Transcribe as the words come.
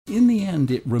in the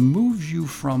end, it removes you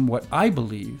from what I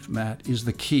believe, Matt, is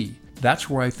the key. That's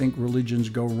where I think religions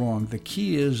go wrong. The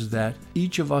key is that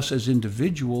each of us as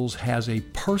individuals has a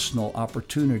personal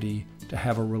opportunity to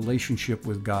have a relationship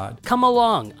with God. Come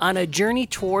along on a journey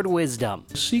toward wisdom.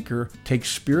 The seeker takes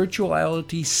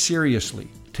spirituality seriously,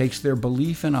 takes their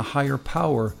belief in a higher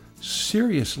power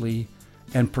seriously,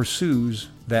 and pursues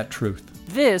that truth.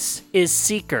 This is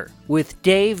Seeker with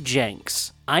Dave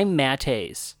Jenks. I'm Matt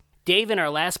Hayes. Dave, in our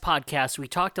last podcast, we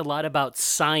talked a lot about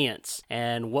science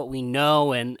and what we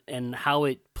know and how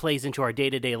it plays into our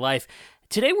day-to-day life.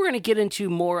 Today, we're going to get into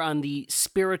more on the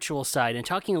spiritual side and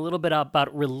talking a little bit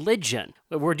about religion.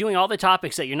 We're doing all the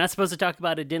topics that you're not supposed to talk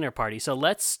about at a dinner party. So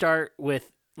let's start with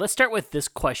this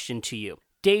question to you.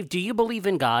 Dave, do you believe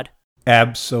in God?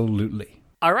 Absolutely.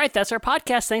 All right, that's our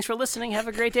podcast. Thanks for listening. Have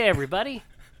a great day, everybody.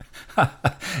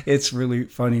 It's really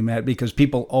funny, Matt, because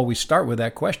people always start with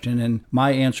that question, and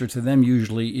my answer to them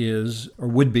usually is, or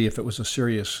would be if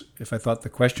I thought the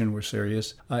question were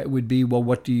serious, it would be, well,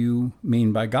 what do you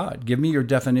mean by God? Give me your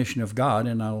definition of God,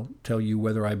 and I'll tell you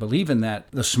whether I believe in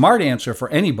that. The smart answer for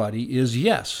anybody is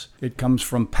yes. It comes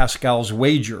from Pascal's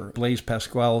wager. Blaise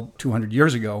Pascal, 200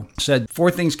 years ago, said 4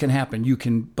 things can happen. You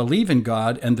can believe in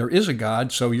God, and there is a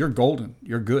God, so you're golden,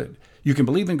 you're good. You can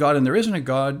believe in God and there isn't a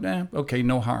God, okay,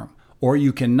 no harm. Or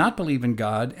you can not believe in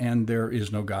God and there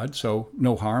is no God, so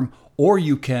no harm. Or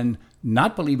you can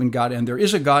not believe in God and there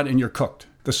is a God and you're cooked.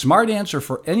 The smart answer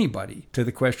for anybody to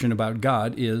the question about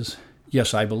God is,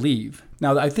 yes, I believe.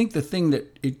 Now, I think the thing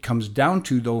that it comes down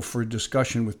to, though, for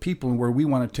discussion with people and where we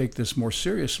want to take this more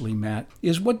seriously, Matt,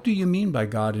 is what do you mean by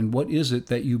God and what is it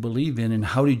that you believe in and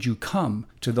how did you come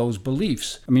to those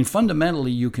beliefs? I mean, fundamentally,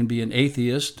 you can be an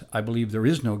atheist, I believe there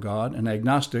is no God, an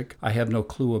agnostic, I have no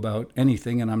clue about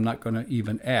anything and I'm not going to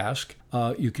even ask.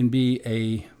 You can be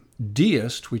a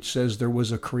deist, which says there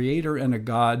was a creator and a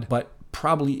God, but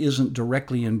probably isn't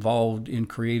directly involved in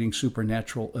creating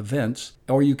supernatural events.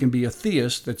 Or you can be a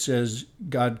theist that says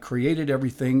God created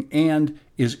everything and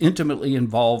is intimately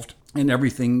involved in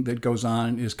everything that goes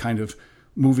on, is kind of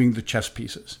moving the chess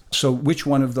pieces. So which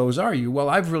one of those are you? Well,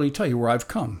 I've really tell you where I've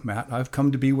come, Matt. I've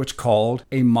come to be what's called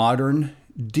a modern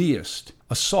deist,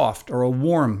 a soft or a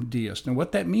warm deist. And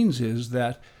what that means is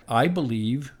that I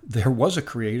believe there was a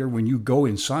creator when you go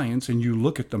in science and you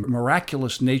look at the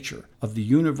miraculous nature of the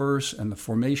universe and the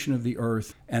formation of the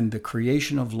earth and the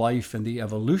creation of life and the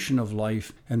evolution of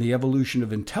life and the evolution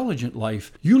of intelligent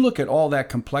life. You look at all that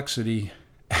complexity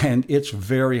and it's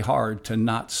very hard to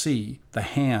not see the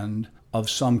hand of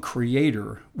some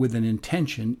creator with an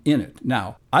intention in it.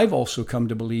 Now, I've also come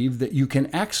to believe that you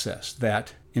can access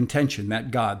that intention,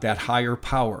 that God, that higher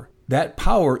power. That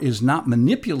power is not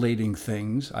manipulating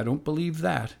things. I don't believe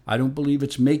that. I don't believe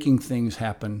it's making things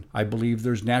happen. I believe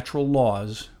there's natural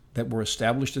laws that were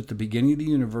established at the beginning of the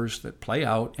universe that play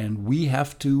out, and we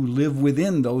have to live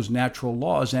within those natural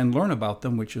laws and learn about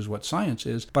them, which is what science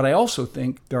is. But I also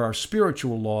think there are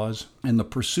spiritual laws, and the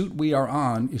pursuit we are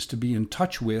on is to be in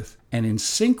touch with and in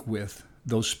sync with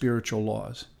those spiritual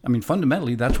laws. I mean,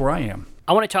 fundamentally, that's where I am.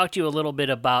 I want to talk to you a little bit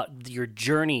about your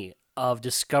journey of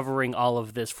discovering all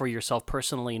of this for yourself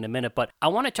personally in a minute, but I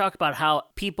want to talk about how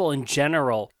people in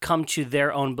general come to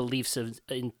their own beliefs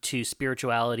into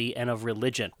spirituality and of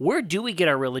religion. Where do we get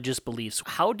our religious beliefs?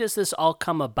 How does this all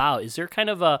come about? Is there kind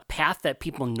of a path that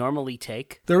people normally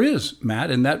take? There is,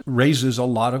 Matt, and that raises a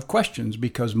lot of questions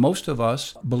because most of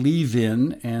us believe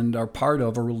in and are part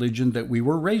of a religion that we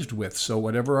were raised with. So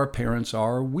whatever our parents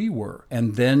are, we were.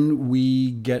 And then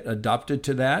we get adopted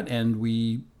to that and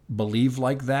we believe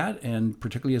like that, and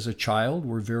particularly as a child,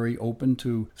 we're very open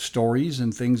to stories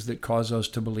and things that cause us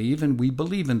to believe, and we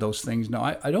believe in those things.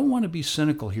 Now, I don't want to be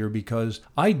cynical here because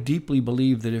I deeply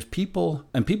believe that if people,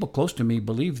 and people close to me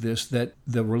believe this, that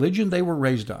the religion they were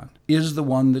raised on is the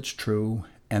one that's true,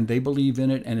 and they believe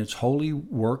in it, and it's holy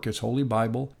work, it's holy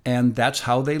Bible, and that's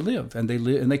how they live, and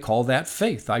they call that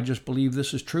faith. I just believe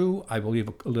this is true. I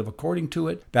live according to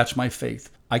it. That's my faith.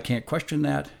 I can't question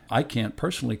that. I can't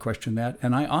personally question that,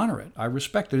 and I honor it. I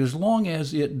respect it as long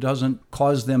as it doesn't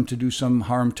cause them to do some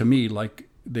harm to me, like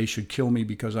they should kill me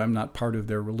because I'm not part of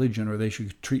their religion, or they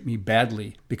should treat me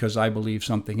badly because I believe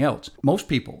something else. Most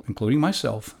people, including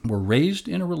myself, were raised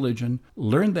in a religion,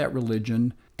 learned that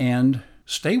religion, and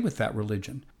stay with that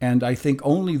religion. And I think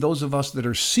only those of us that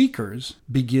are seekers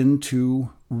begin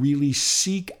to really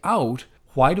seek out,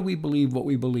 why do we believe what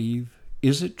we believe?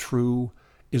 Is it true?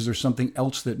 Is there something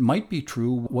else that might be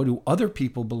true? What do other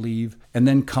people believe? And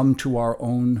then come to our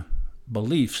own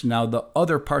beliefs. Now, the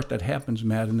other part that happens,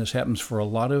 Matt, and this happens for a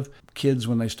lot of kids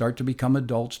when they start to become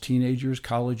adults, teenagers,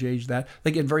 college age, that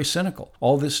they get very cynical.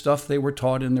 All this stuff they were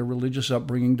taught in their religious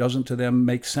upbringing doesn't to them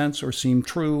make sense or seem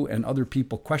true, and other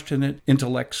people question it.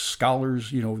 Intellects,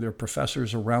 scholars, their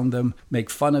professors around them make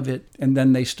fun of it, and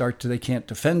then they can't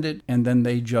defend it, and then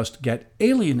they just get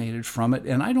alienated from it.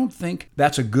 And I don't think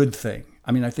that's a good thing.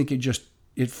 I mean, I think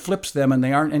it flips them, and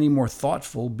they aren't any more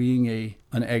thoughtful being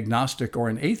an agnostic or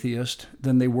an atheist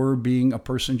than they were being a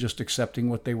person just accepting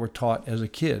what they were taught as a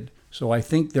kid. So I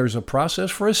think there's a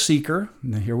process for a seeker,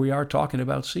 and here we are talking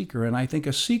about seeker, and I think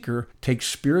a seeker takes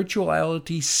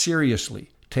spirituality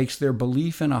seriously, takes their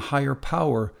belief in a higher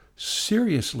power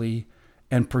seriously,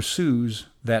 and pursues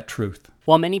that truth.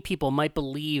 While many people might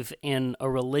believe in a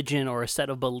religion or a set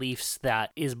of beliefs that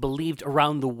is believed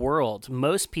around the world,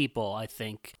 most people, I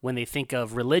think, when they think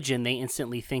of religion, they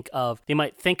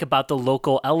might think about the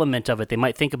local element of it. They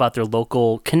might think about their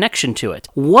local connection to it.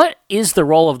 What is the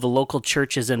role of the local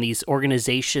churches and these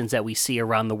organizations that we see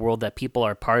around the world that people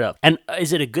are part of? And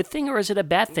is it a good thing or is it a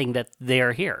bad thing that they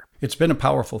are here? It's been a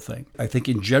powerful thing. I think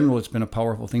in general it's been a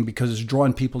powerful thing because it's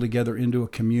drawn people together into a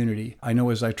community. I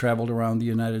know as I traveled around the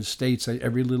United States,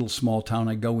 every little small town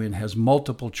I go in has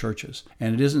multiple churches.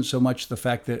 And it isn't so much the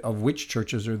fact that of which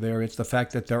churches are there, it's the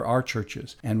fact that there are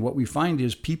churches. And what we find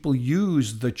is people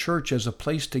use the church as a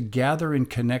place to gather and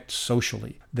connect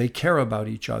socially. They care about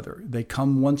each other. They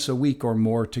come once a week or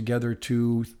more together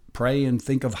to pray and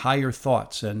think of higher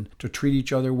thoughts and to treat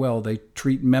each other well. They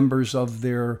treat members of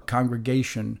their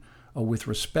congregation with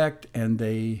respect, and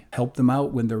they help them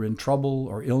out when they're in trouble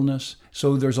or illness.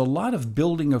 So there's a lot of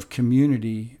building of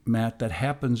community, Matt, that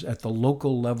happens at the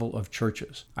local level of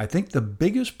churches. I think the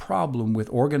biggest problem with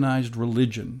organized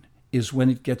religion is when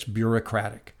it gets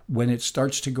bureaucratic, when it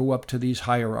starts to go up to these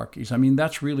hierarchies. I mean,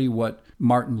 that's really what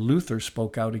Martin Luther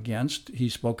spoke out against. He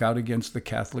spoke out against the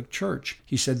Catholic Church.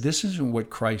 He said, this isn't what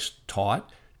Christ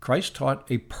taught. Christ taught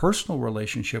a personal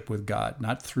relationship with God,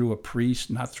 not through a priest,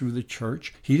 not through the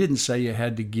church. He didn't say you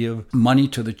had to give money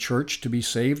to the church to be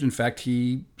saved. In fact,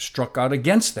 he struck out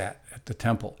against that at the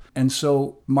temple. And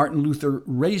so Martin Luther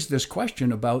raised this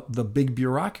question about the big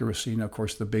bureaucracy. And of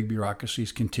course, the big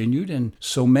bureaucracies continued. And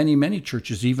so many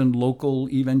churches, even local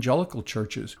evangelical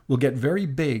churches, will get very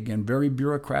big and very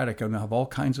bureaucratic, and they'll have all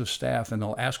kinds of staff, and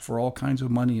they'll ask for all kinds of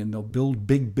money, and they'll build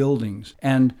big buildings.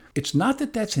 And it's not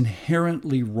that that's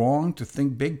inherently wrong to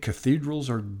think big cathedrals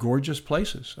are gorgeous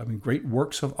places. I mean, great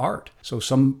works of art. So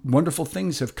some wonderful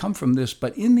things have come from this,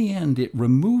 but in the end, it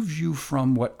removes you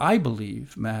from what I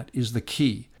believe, Matt, is the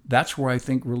key. That's where I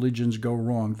think religions go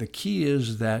wrong. The key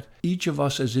is that each of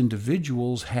us as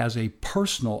individuals has a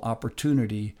personal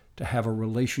opportunity to have a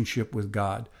relationship with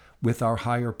God, with our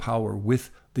higher power,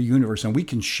 with the universe. And we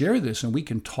can share this and we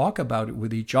can talk about it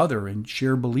with each other and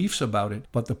share beliefs about it.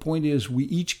 But the point is we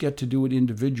each get to do it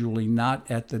individually, not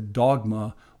at the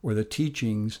dogma or the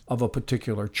teachings of a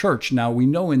particular church. Now, we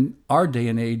know in our day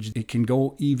and age, it can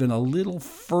go even a little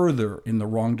further in the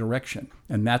wrong direction.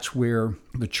 And that's where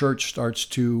the church starts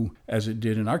to, as it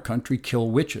did in our country, kill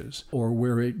witches, or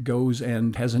where it goes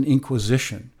and has an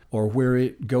inquisition, or where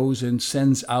it goes and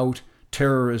sends out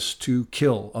terrorists to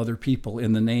kill other people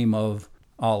in the name of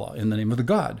Allah, in the name of the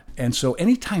God. And so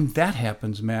anytime that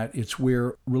happens, Matt, it's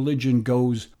where religion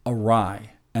goes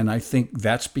awry. And I think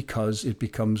that's because it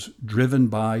becomes driven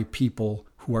by people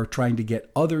who are trying to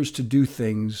get others to do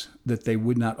things that they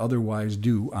would not otherwise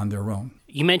do on their own.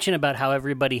 You mentioned about how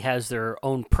everybody has their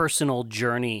own personal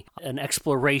journey, an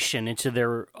exploration into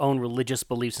their own religious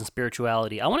beliefs and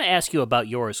spirituality. I want to ask you about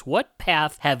yours. What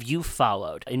path have you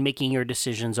followed in making your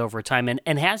decisions over time?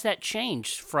 And has that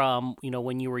changed from,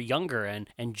 when you were younger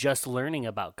and just learning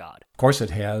about God? Of course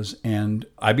it has. And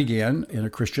I began in a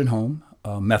Christian home.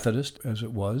 Methodist as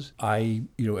it was. I,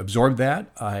 absorbed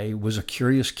that. I was a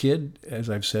curious kid,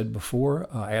 as I've said before.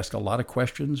 I asked a lot of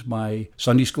questions. My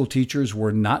Sunday school teachers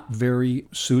were not very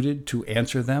suited to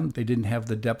answer them. They didn't have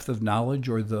the depth of knowledge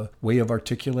or the way of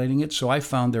articulating it. So I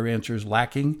found their answers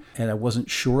lacking, and I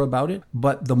wasn't sure about it.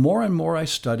 But the more and more I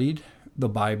studied the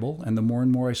Bible, and the more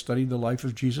and more I studied the life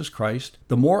of Jesus Christ,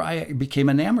 the more I became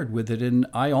enamored with it. And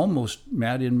I almost,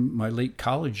 Matt, in my late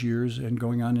college years and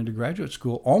going on into graduate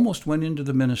school, almost went into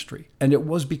the ministry. And it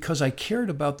was because I cared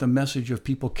about the message of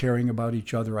people caring about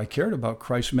each other. I cared about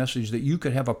Christ's message that you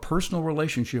could have a personal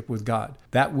relationship with God.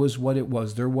 That was what it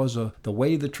was. There was the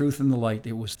way, the truth, and the light.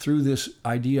 It was through this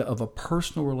idea of a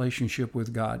personal relationship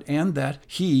with God, and that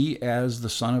He, as the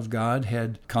Son of God,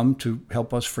 had come to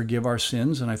help us forgive our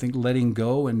sins. And I think letting letting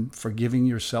go and forgiving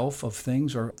yourself of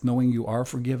things, or knowing you are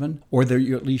forgiven, or that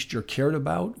you, at least you're cared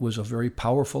about, was a very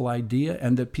powerful idea,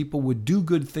 and that people would do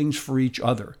good things for each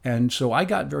other. And so I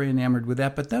got very enamored with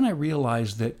that. But then I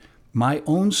realized that my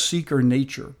own seeker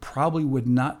nature probably would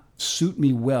not suit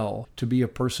me well to be a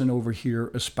person over here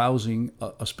espousing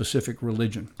a specific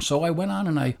religion. So I went on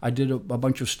and I did a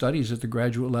bunch of studies at the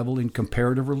graduate level in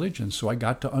comparative religions. So I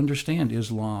got to understand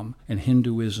Islam and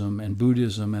Hinduism and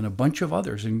Buddhism and a bunch of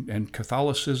others, and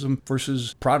Catholicism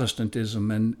versus Protestantism.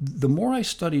 And the more I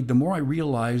studied, the more I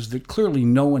realized that clearly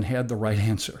no one had the right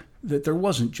answer, that there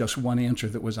wasn't just one answer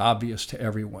that was obvious to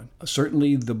everyone.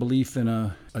 Certainly the belief in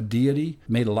a deity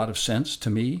made a lot of sense to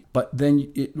me, but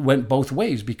then it went both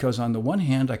ways, because on the one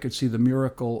hand, I could see the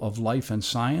miracle of life and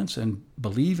science and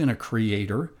believe in a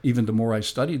creator, even the more I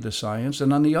studied the science.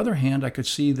 And on the other hand, I could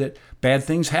see that bad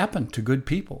things happen to good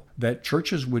people, that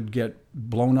churches would get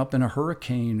blown up in a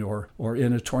hurricane or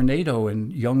in a tornado,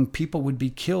 and young people would be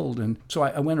killed. And so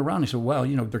I went around and said, well,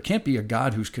 there can't be a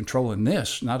God who's controlling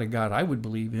this, not a God I would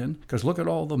believe in, because look at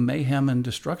all the mayhem and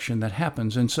destruction that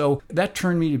happens. And so that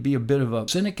turned me to be a bit of a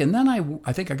cynic. And then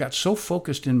I think I got so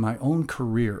focused in my own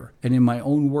career and in my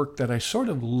own work that I sort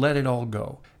of let it all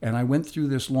go. And I went through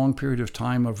this long period of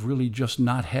time of really just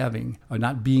not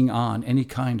being on any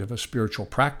kind of a spiritual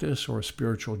practice or a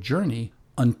spiritual journey,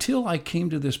 until I came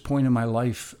to this point in my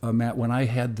life, Matt, when I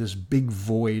had this big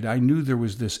void. I knew there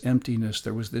was this emptiness.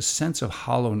 There was this sense of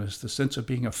hollowness, the sense of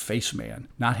being a face man,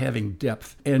 not having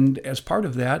depth. And as part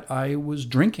of that, I was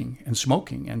drinking and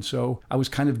smoking. And so I was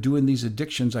kind of doing these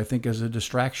addictions, I think, as a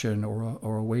distraction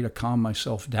or a way to calm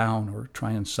myself down or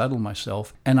try and settle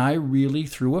myself. And I really,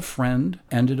 through a friend,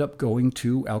 ended up going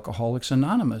to Alcoholics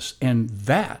Anonymous. And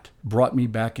that brought me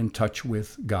back in touch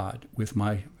with God, with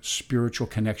my spiritual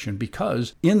connection,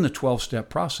 because in the 12-step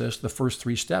process, the first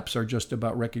 3 steps are just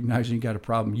about recognizing you got a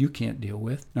problem you can't deal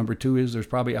with. Number 2 is there's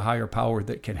probably a higher power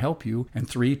that can help you. And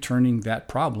 3, turning that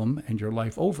problem and your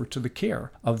life over to the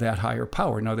care of that higher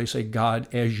power. Now, they say God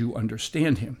as you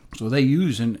understand him. So they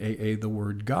use in AA the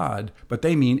word God, but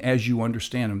they mean as you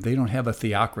understand him. They don't have a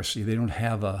theocracy. They don't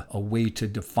have a way to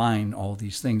define all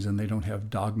these things, and they don't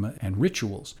have dogma and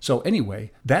rituals. So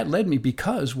anyway, that led me,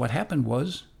 because what happened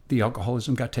was the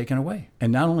alcoholism got taken away.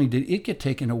 And not only did it get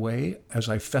taken away, as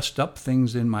I fessed up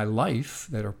things in my life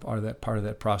that are part of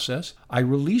that process, I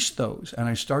released those, and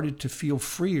I started to feel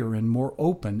freer and more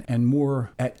open and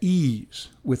more at ease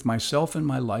with myself and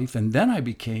my life. And then I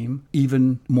became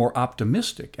even more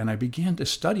optimistic, and I began to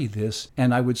study this.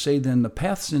 And I would say then the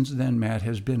path since then, Matt,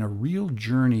 has been a real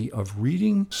journey of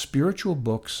reading spiritual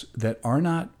books that are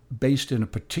not based in a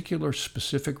particular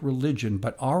specific religion,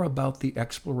 but are about the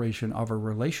exploration of a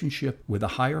relationship with a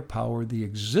higher power, the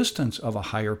existence of a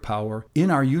higher power in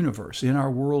our universe, in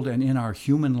our world, and in our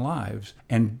human lives,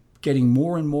 and getting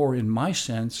more and more, in my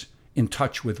sense, in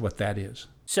touch with what that is.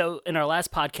 So in our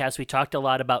last podcast, we talked a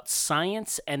lot about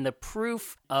science and the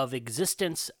proof of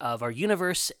existence of our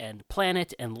universe and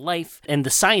planet and life, and the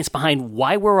science behind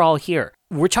why we're all here.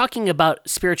 We're talking about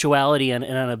spirituality and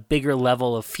on a bigger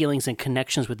level of feelings and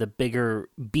connections with a bigger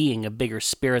being, a bigger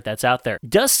spirit that's out there.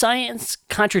 Does science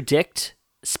contradict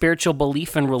spiritual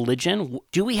belief and religion?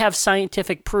 Do we have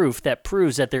scientific proof that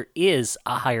proves that there is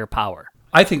a higher power?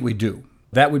 I think we do.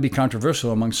 That would be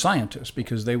controversial among scientists,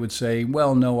 because they would say,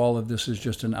 well, no, all of this is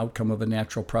just an outcome of a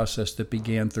natural process that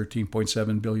began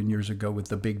 13.7 billion years ago with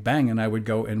the Big Bang. And I would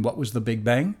go, and what was the Big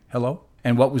Bang? Hello?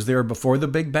 And what was there before the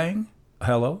Big Bang?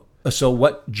 Hello? So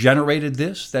what generated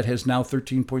this that has now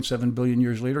 13.7 billion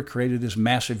years later created this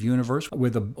massive universe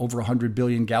with over 100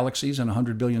 billion galaxies and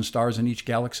 100 billion stars in each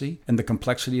galaxy, and the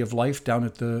complexity of life down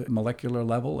at the molecular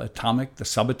level, atomic, the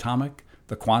subatomic,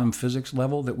 the quantum physics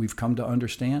level that we've come to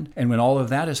understand? And when all of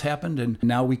that has happened, and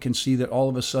now we can see that all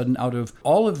of a sudden out of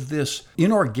all of this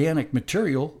inorganic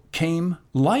material came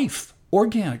life,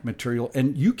 organic material.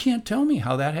 And you can't tell me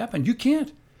how that happened. You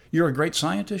can't. You're a great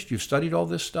scientist. You've studied all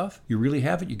this stuff. You really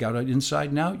have it. You got it inside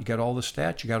and out. You got all the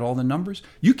stats. You got all the numbers.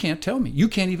 You can't tell me. You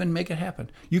can't even make it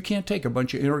happen. You can't take a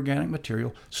bunch of inorganic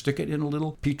material, stick it in a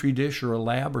little petri dish or a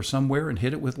lab or somewhere and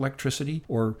hit it with electricity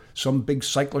or some big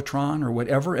cyclotron or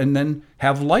whatever, and then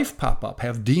have life pop up,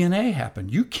 have DNA happen.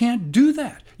 You can't do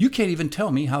that. You can't even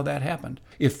tell me how that happened.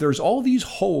 If there's all these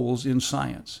holes in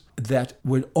science that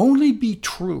would only be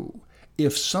true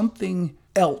if something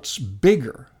else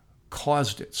bigger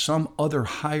caused it, some other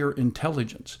higher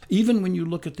intelligence. Even when you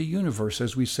look at the universe,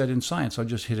 as we said in science, I'll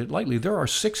just hit it lightly, there are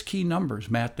 6 key numbers,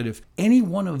 Matt, that if any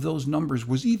one of those numbers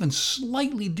was even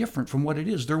slightly different from what it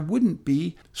is, there wouldn't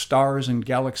be stars and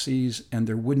galaxies, and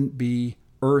there wouldn't be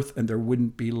Earth, and there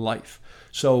wouldn't be life.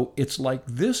 So it's like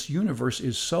this universe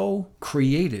is so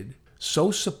created,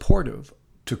 so supportive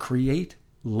to create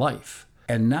life.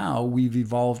 And now we've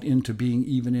evolved into being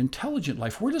even intelligent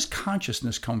life. Where does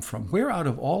consciousness come from? Where out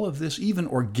of all of this, even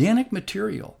organic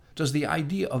material, does the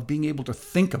idea of being able to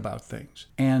think about things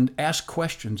and ask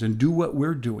questions and do what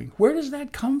we're doing, where does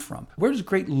that come from? Where does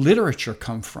great literature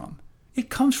come from? It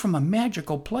comes from a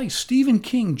magical place. Stephen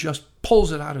King just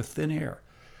pulls it out of thin air.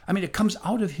 I mean, it comes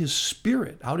out of his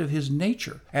spirit, out of his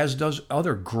nature, as does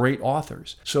other great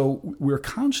authors. So we're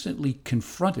constantly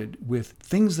confronted with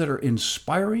things that are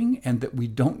inspiring and that we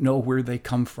don't know where they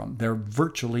come from. They're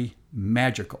virtually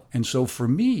magical. And so for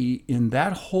me, in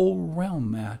that whole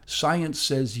realm, Matt, science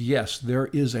says, yes, there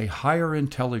is a higher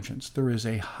intelligence. There is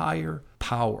a higher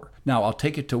power. Now, I'll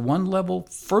take it to one level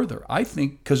further. I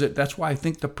think, because that's why I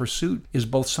think the pursuit is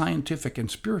both scientific and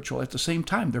spiritual at the same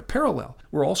time. They're parallel.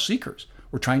 We're all seekers.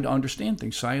 We're trying to understand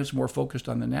things. Science more focused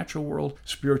on the natural world,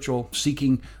 spiritual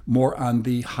seeking more on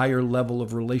the higher level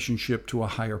of relationship to a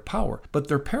higher power. But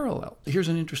they're parallel. Here's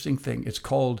an interesting thing. It's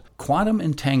called quantum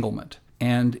entanglement.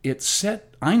 And it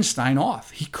set Einstein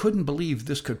off. He couldn't believe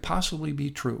this could possibly be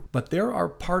true. But there are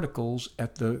particles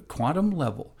at the quantum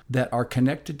level that are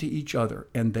connected to each other,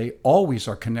 and they always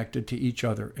are connected to each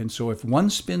other. And so if one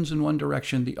spins in one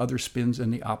direction, the other spins in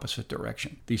the opposite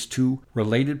direction. These two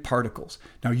related particles.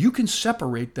 Now, you can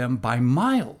separate them by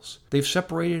miles. They've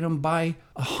separated them by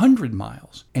 100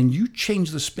 miles. And you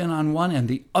change the spin on one, and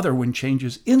the other one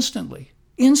changes instantly.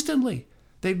 Instantly.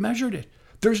 They've measured it.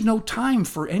 There's no time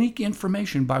for any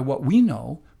information by what we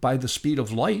know, by the speed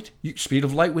of light. Speed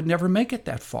of light would never make it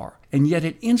that far. And yet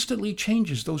it instantly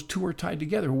changes. Those two are tied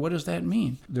together. What does that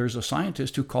mean? There's a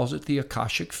scientist who calls it the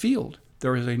Akashic field.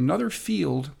 There is another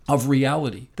field of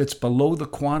reality that's below the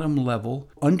quantum level,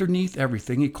 underneath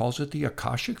everything. He calls it the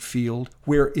Akashic field,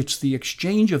 where it's the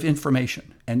exchange of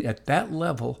information. And at that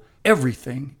level,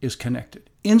 everything is connected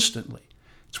instantly.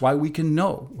 It's why we can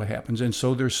know what happens. And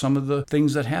so there's some of the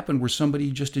things that happen where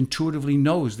somebody just intuitively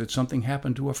knows that something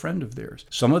happened to a friend of theirs.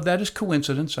 Some of that is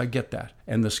coincidence, I get that.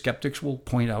 And the skeptics will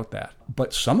point out that.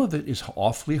 But some of it is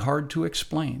awfully hard to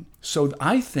explain. So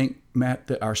I think, Matt,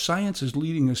 that our science is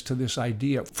leading us to this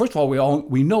idea. First of all,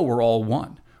 we know we're all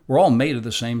one. We're all made of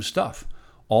the same stuff.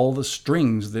 All the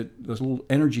strings, the little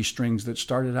energy strings that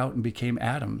started out and became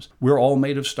atoms, we're all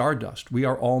made of stardust. We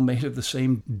are all made of the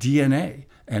same DNA.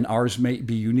 And ours may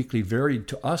be uniquely varied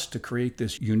to us to create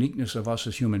this uniqueness of us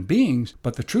as human beings.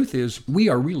 But the truth is, we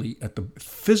are really at the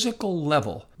physical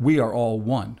level, we are all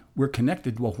one. We're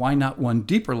connected. Well, why not one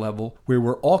deeper level where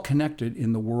we're all connected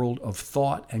in the world of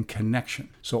thought and connection?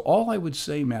 So all I would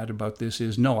say, Matt, about this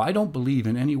is, no, I don't believe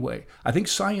in any way. I think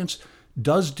science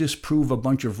does disprove a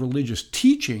bunch of religious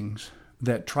teachings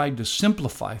that tried to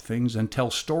simplify things and tell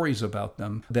stories about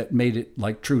them that made it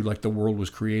like true, like the world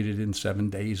was created in 7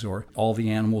 days, or all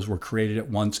the animals were created at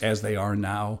once as they are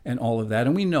now, and all of that.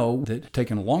 And we know that it's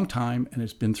taken a long time and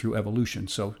it's been through evolution.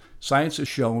 So science has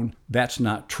shown that's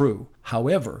not true.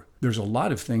 However, there's a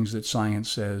lot of things that science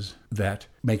says that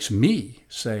makes me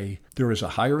say there is a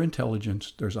higher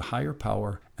intelligence, there's a higher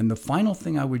power. And the final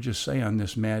thing I would just say on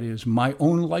this, Matt, is my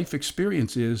own life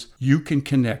experience is you can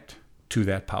connect to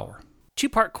that power.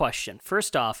 Two-part question.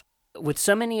 First off, with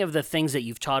so many of the things that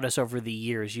you've taught us over the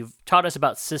years, you've taught us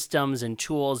about systems and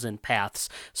tools and paths.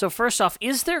 So first off,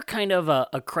 is there kind of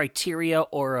a criteria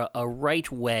or a right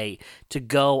way to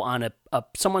go on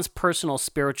someone's personal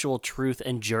spiritual truth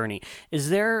and journey? Is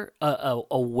there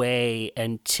a way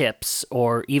and tips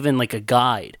or even like a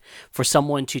guide for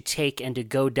someone to take and to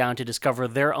go down to discover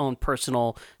their own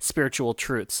personal spiritual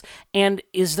truths? And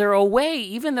is there a way,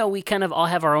 even though we kind of all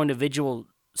have our own individual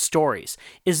stories,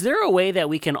 is there a way that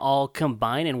we can all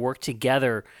combine and work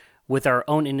together with our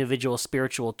own individual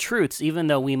spiritual truths, even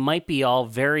though we might be all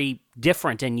very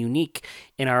different and unique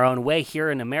in our own way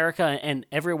here in America and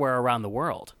everywhere around the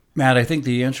world? Matt, I think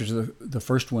the answer to the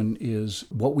first one is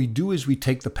what we do is we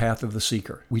take the path of the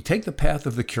seeker. We take the path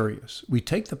of the curious. We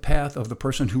take the path of the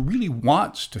person who really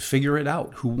wants to figure it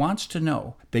out, who wants to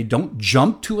know. They don't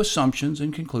jump to assumptions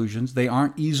and conclusions. They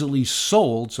aren't easily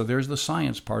sold. So there's the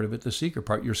science part of it, the seeker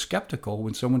part. You're skeptical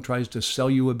when someone tries to sell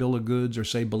you a bill of goods or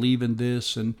say, believe in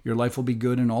this and your life will be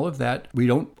good and all of that. We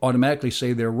don't automatically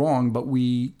say they're wrong, but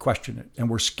we question it and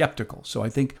we're skeptical. So I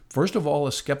think, first of all,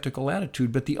 a skeptical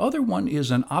attitude, but the other one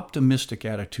is an optimistic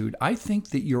attitude. I think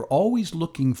that you're always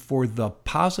looking for the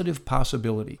positive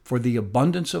possibility, for the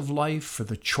abundance of life, for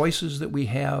the choices that we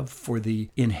have, for the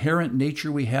inherent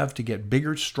nature we have to get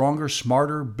bigger, stronger,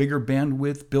 smarter, bigger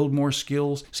bandwidth, build more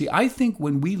skills. See, I think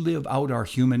when we live out our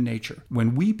human nature,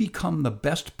 when we become the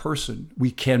best person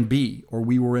we can be or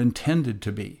we were intended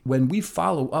to be, when we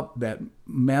follow up that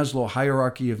Maslow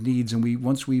hierarchy of needs, and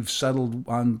once we've settled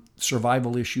on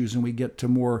survival issues and we get to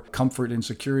more comfort and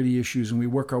security issues, and we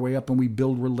work our way up and we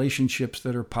build relationships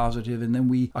that are positive, and then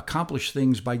we accomplish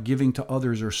things by giving to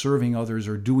others or serving others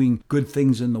or doing good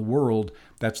things in the world.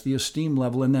 That's the esteem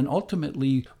level. And then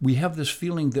ultimately, we have this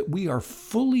feeling that we are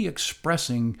fully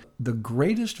expressing the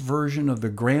greatest version of the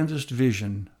grandest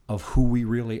vision of who we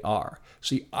really are.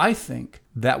 See, I think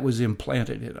that was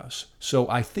implanted in us. So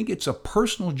I think it's a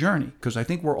personal journey, because I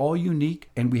think we're all unique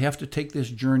and we have to take this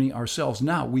journey ourselves.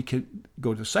 Now, we can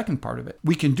go to the second part of it.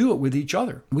 We can do it with each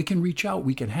other. We can reach out.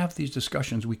 We can have these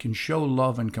discussions. We can show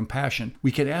love and compassion.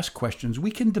 We can ask questions.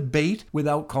 We can debate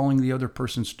without calling the other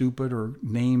person stupid or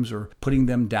names or putting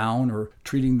them down or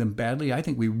treating them badly. I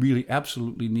think we really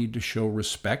absolutely need to show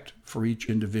respect for each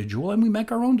individual, and we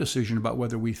make our own decision about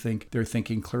whether we think they're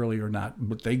thinking clearly or not.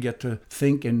 But they get to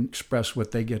think and express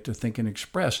what they get to think and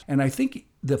express. And I think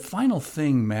the final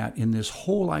thing, Matt, in this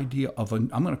whole idea of I'm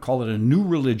going to call it a new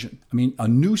religion, a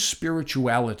new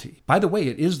spirituality. By the way,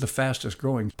 it is the fastest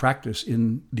growing practice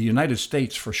in the United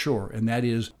States for sure, and that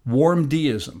is warm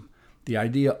deism. The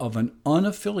idea of an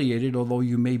unaffiliated, although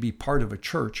you may be part of a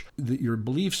church, that your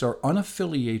beliefs are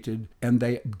unaffiliated and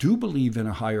they do believe in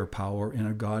a higher power, in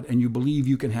a God, and you believe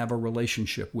you can have a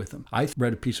relationship with them. I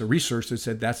read a piece of research that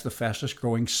said that's the fastest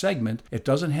growing segment. It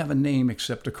doesn't have a name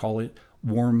except to call it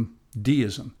warm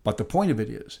deism. But the point of it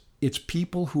is, it's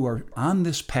people who are on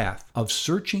this path of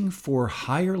searching for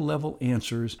higher level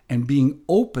answers and being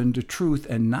open to truth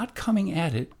and not coming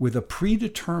at it with a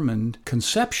predetermined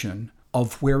conception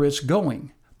of where it's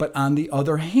going. But on the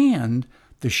other hand,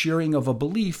 the sharing of a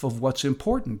belief of what's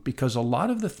important, because a lot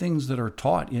of the things that are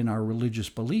taught in our religious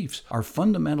beliefs are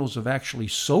fundamentals of actually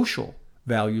social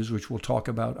values, which we'll talk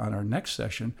about on our next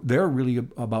session. They're really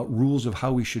about rules of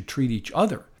how we should treat each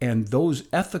other. And those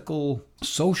ethical,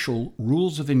 social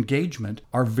rules of engagement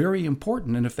are very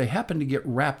important. And if they happen to get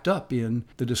wrapped up in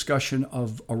the discussion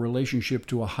of a relationship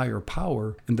to a higher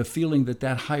power and the feeling that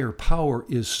that higher power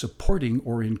is supporting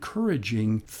or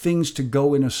encouraging things to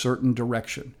go in a certain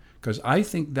direction, because I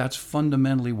think that's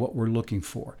fundamentally what we're looking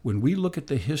for. When we look at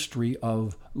the history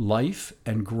of life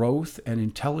and growth and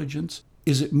intelligence,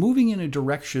 is it moving in a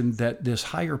direction that this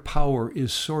higher power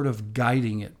is sort of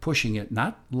guiding it, pushing it,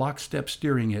 not lockstep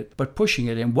steering it, but pushing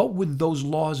it? And what would those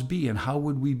laws be, and how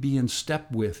would we be in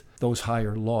step with those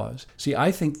higher laws? See,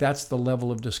 I think that's the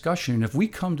level of discussion. And if we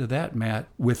come to that, Matt,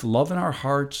 with love in our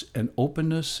hearts and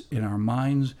openness in our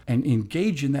minds and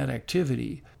engage in that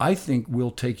activity, I think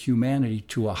we'll take humanity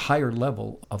to a higher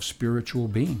level of spiritual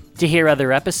being. To hear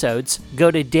other episodes, go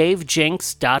to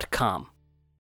davejenks.com.